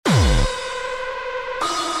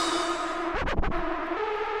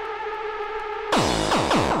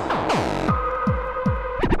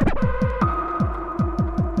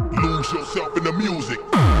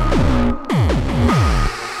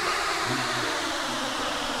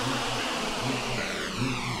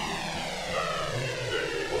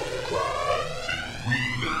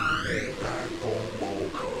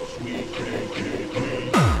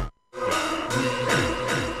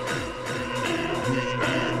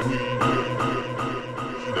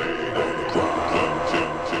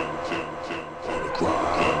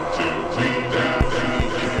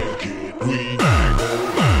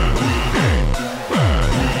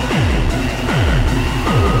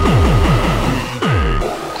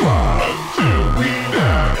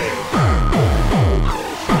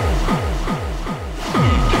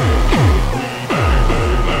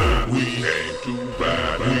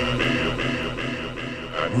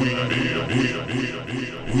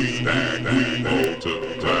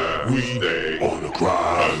We stay on the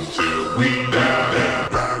grind until we die.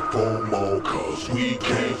 Back for more, cause we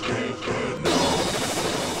can't, no.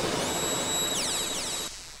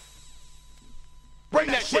 Bring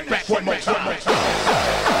that shit back one more time.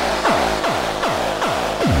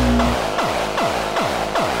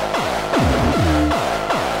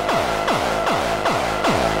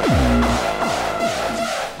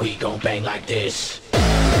 We gon' bang like this.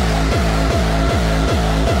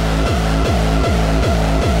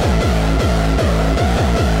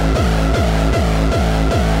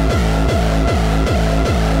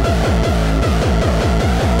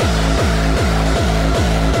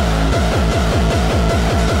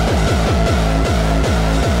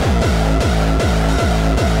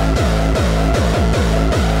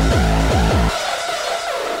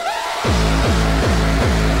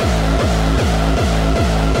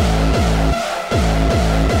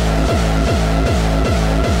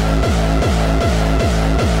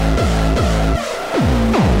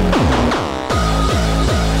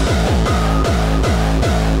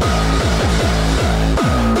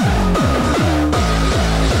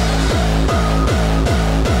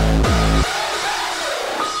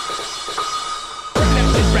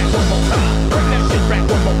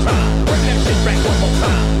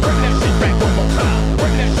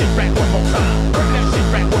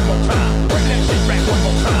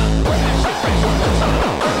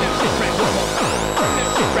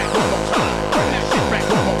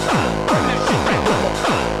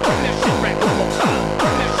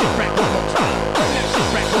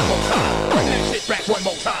 One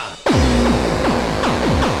more time.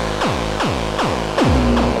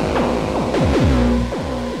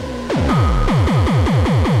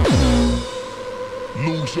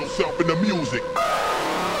 Lose yourself in the music.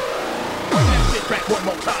 Bring that shit back one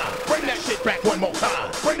more time. Bring that shit back one more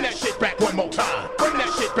time. Bring that shit back one more time. Bring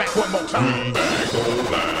that shit back one more time. We back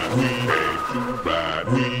online. We hate to ride.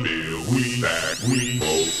 We feel we back. We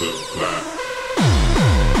multiply.